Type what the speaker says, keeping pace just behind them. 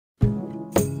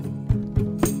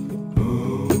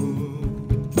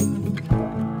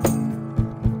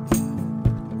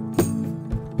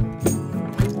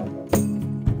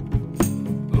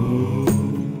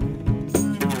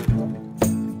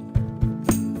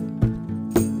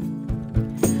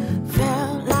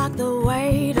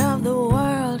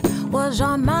was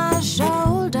on my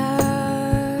shoulders,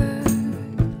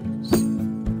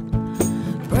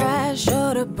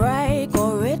 pressure to break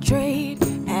or retreat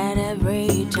at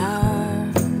every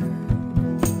turn,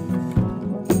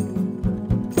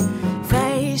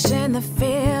 facing the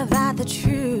fear that the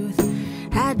truth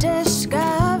had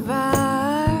discovered.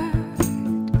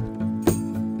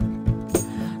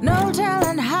 No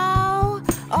telling how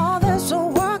all this will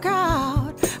work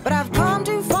out, but I've come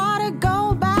too far to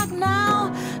go back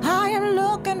now. I am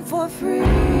looking for freedom,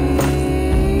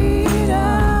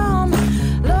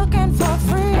 looking for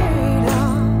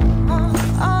freedom,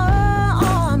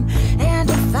 and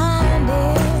to find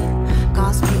it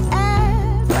cost me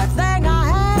everything I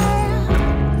have.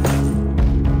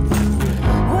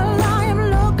 Well, I am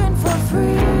looking for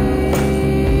freedom,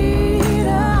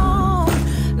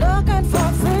 looking for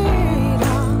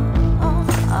freedom,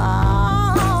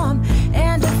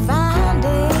 and to find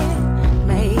it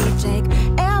may take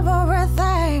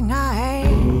everything I hate.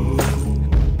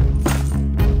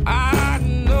 I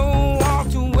know all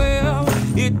too well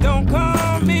it don't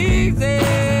come easy.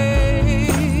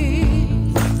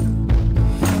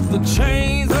 The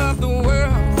chains of the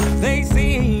world, they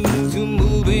seem to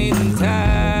move in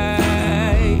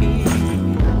tight.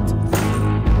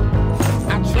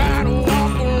 I try to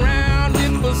walk around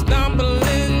it, but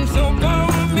stumbling so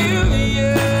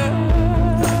familiar.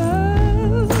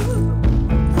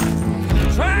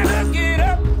 Trying to get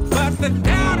up, but the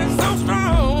doubt is so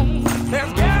strong.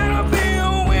 There's gotta be a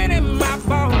wind in my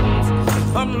bones.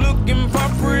 I'm looking for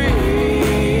freedom,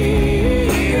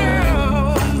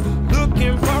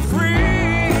 looking for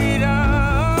freedom,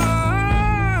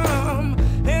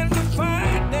 and to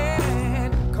find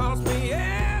that cost me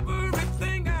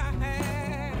everything I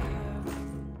have.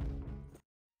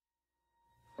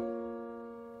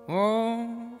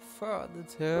 Oh, Father,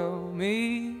 tell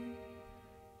me,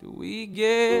 do we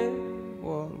get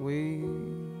what we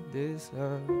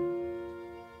deserve?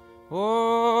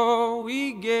 Oh,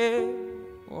 we get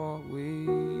what we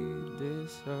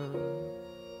deserve.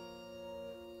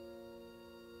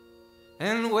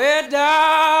 And where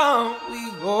down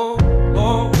we go,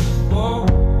 oh, oh,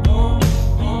 oh,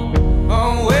 oh,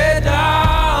 oh, where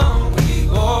down we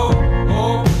go,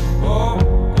 oh, oh,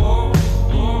 oh,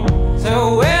 oh. So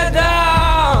where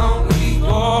down we go,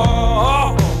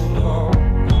 oh, oh,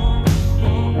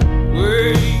 oh,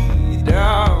 way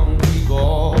down we go.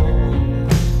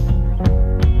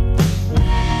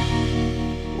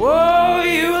 Oh,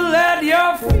 you let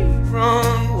your feet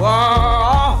run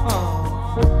wild.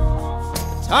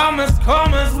 Time has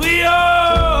come as we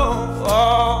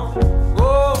all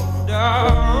go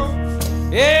down.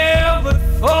 Yeah, but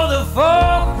for the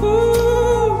fall,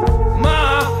 ooh,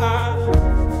 my heart,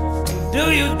 do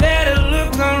you dare to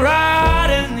look me right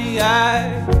in the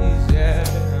eyes? Yeah.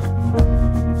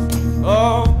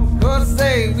 Oh, 'cause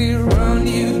say we run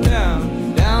you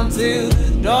down, down to the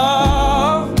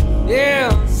door. Yeah,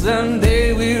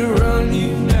 someday we run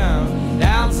you down,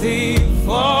 down till you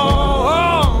fall.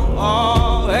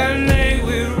 And they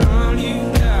will run you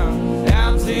down,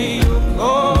 down till you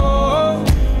go.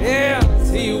 Yeah,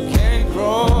 till you can't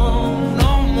grow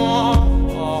no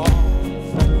more.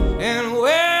 And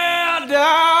where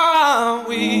down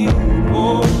we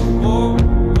go, oh,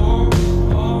 oh,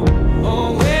 oh, oh,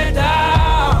 where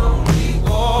down we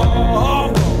go, oh,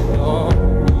 oh,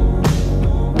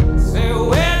 oh. Say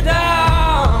where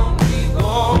down we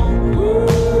go,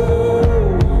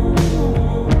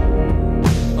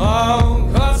 oh,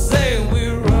 'cause say we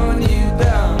run you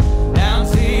down, down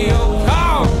to your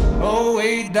car, oh,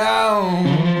 way down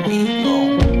we go.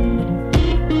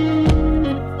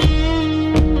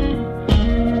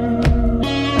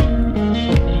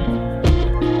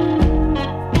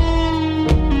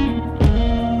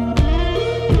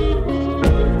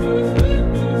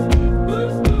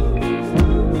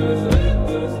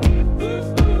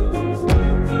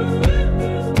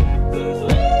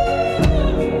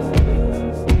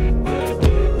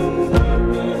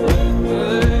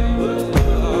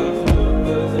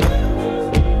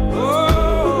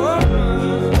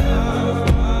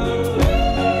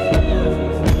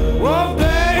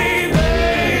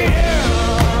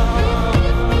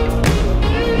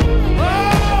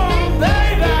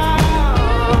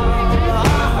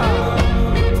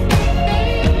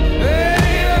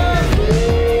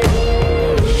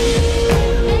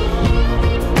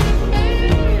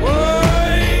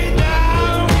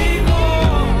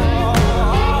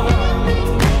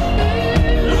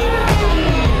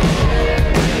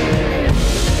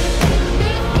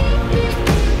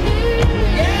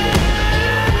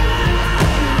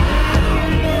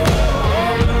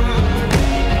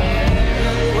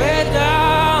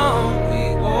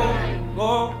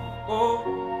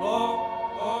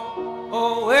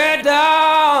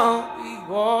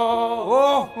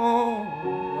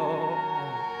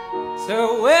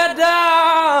 So way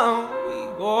down we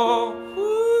go.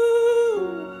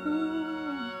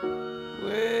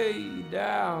 Way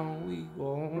down we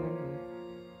go.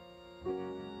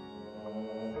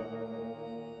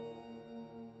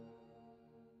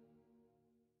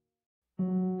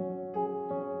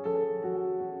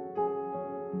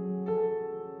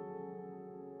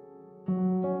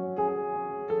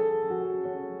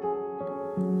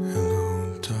 Hello,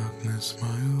 darkness,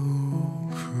 my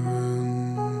old friend.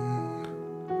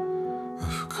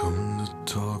 I've come to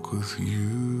talk with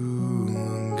you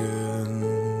again,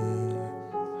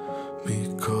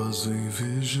 because a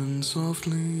vision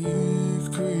softly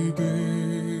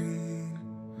creeping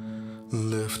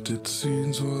left its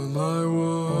scenes while I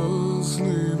was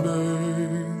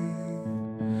sleeping,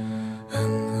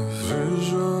 and the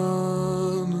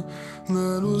vision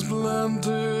that was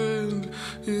planted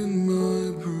in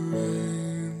my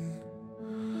brain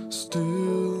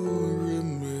still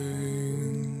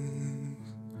remains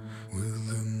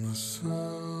within the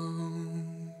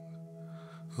sound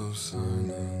of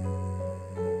silence.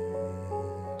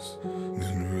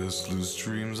 In restless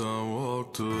dreams I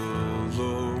walked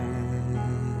alone,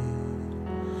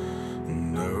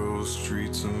 narrow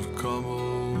streets of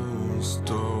cobblestone,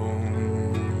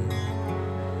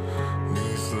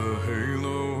 neath the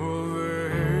halo of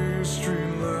a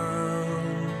street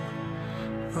lamp.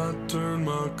 I turned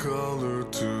my collar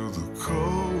to the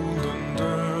cold and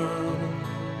damp,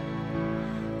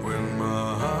 when my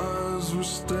eyes were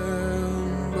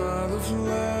stabbed by the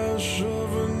flash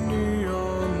of a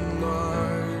neon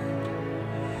light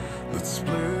that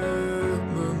split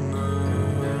the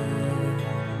night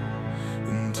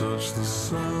and touched the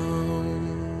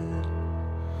sound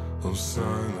of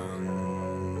silence.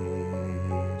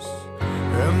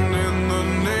 And in the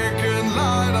naked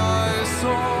light I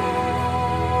saw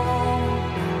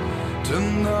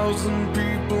 10,000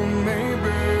 people,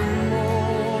 maybe more.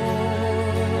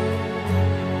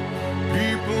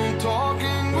 People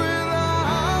talking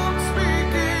without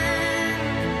speaking,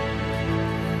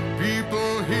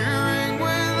 people hearing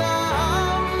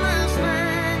without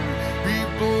listening,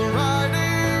 people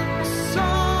writing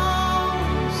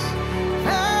songs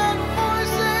and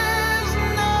voices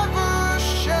never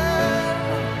shared,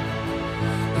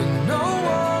 and no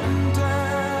one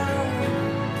dared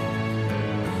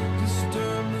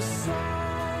disturb the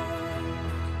sound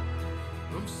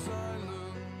of silence.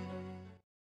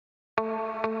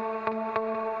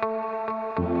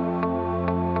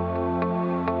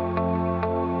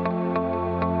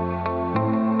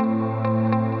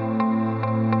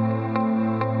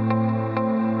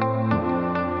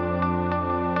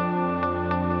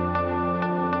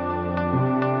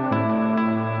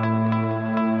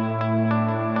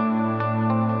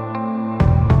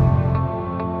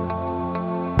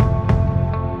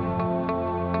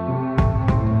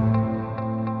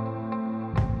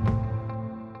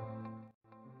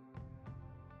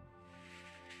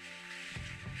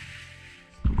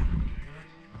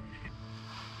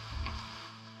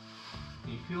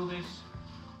 Can you feel this?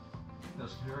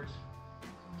 Does it hurt?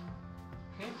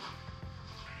 Okay.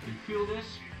 Can you feel this?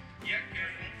 Yeah,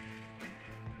 careful.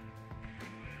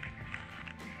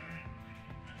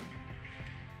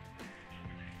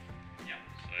 Yeah,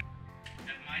 so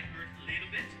that might hurt a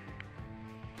little bit.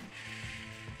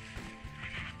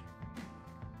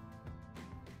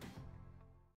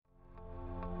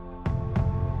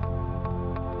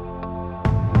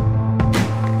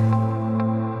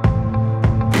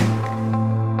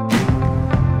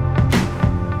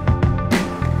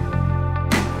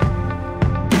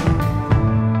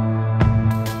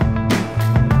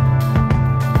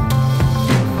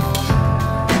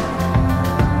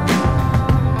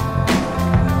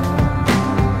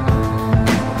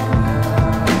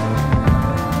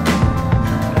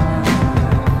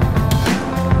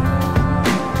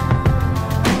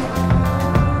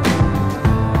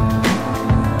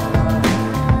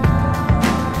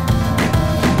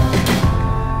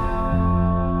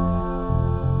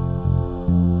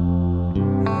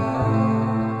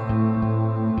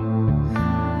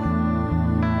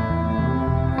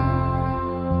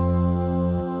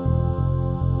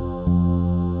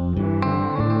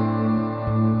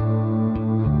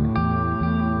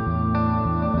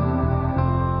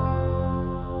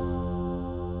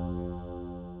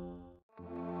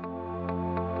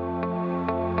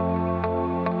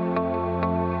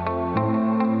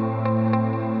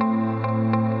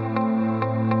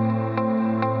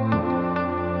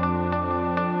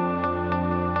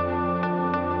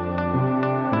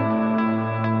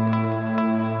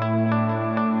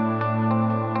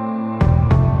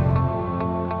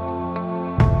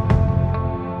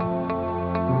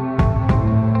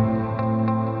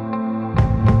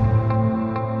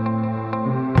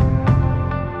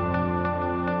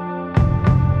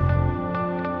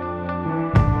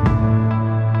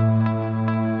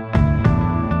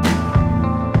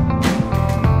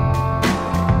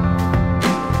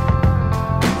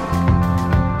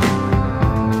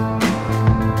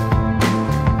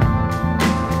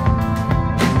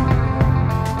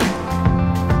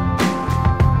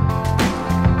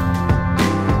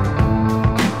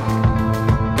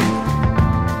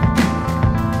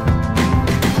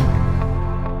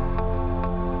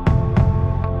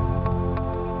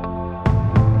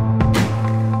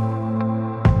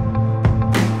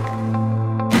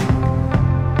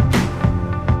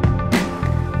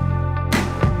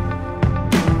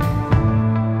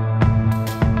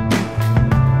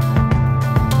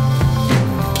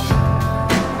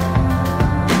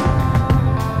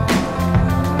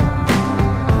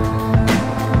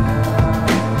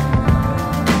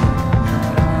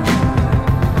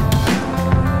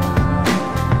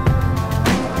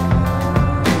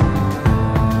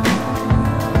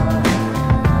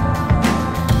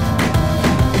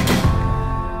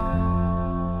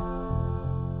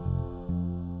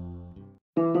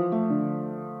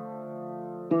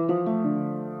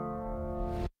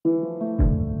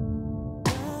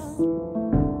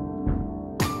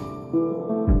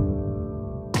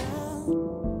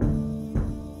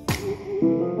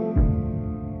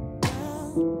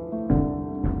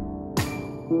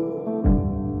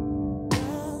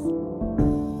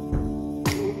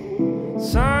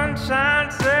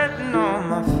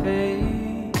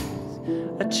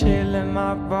 chill in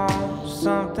my bones,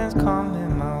 something's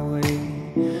coming my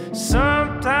way.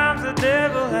 Sometimes the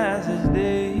devil has his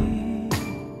day.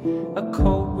 A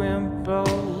cold wind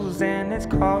blows and it's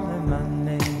calling my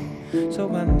name,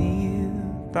 so I kneel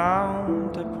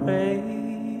down to pray.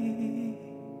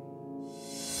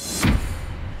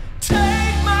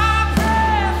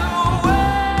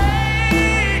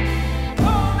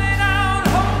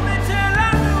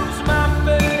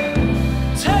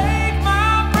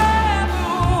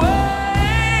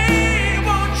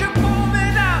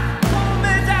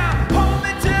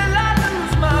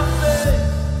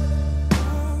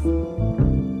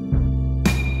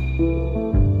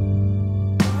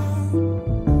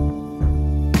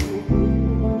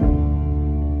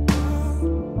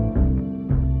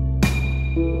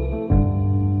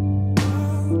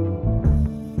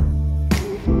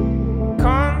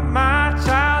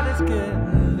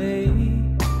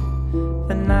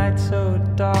 So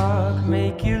dark,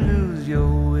 make you lose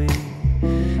your way.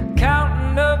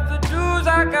 Counting up the dues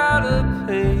I gotta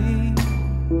pay.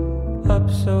 Up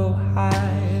so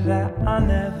high that I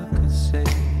never could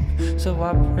save. So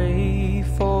I pray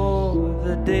for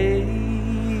the day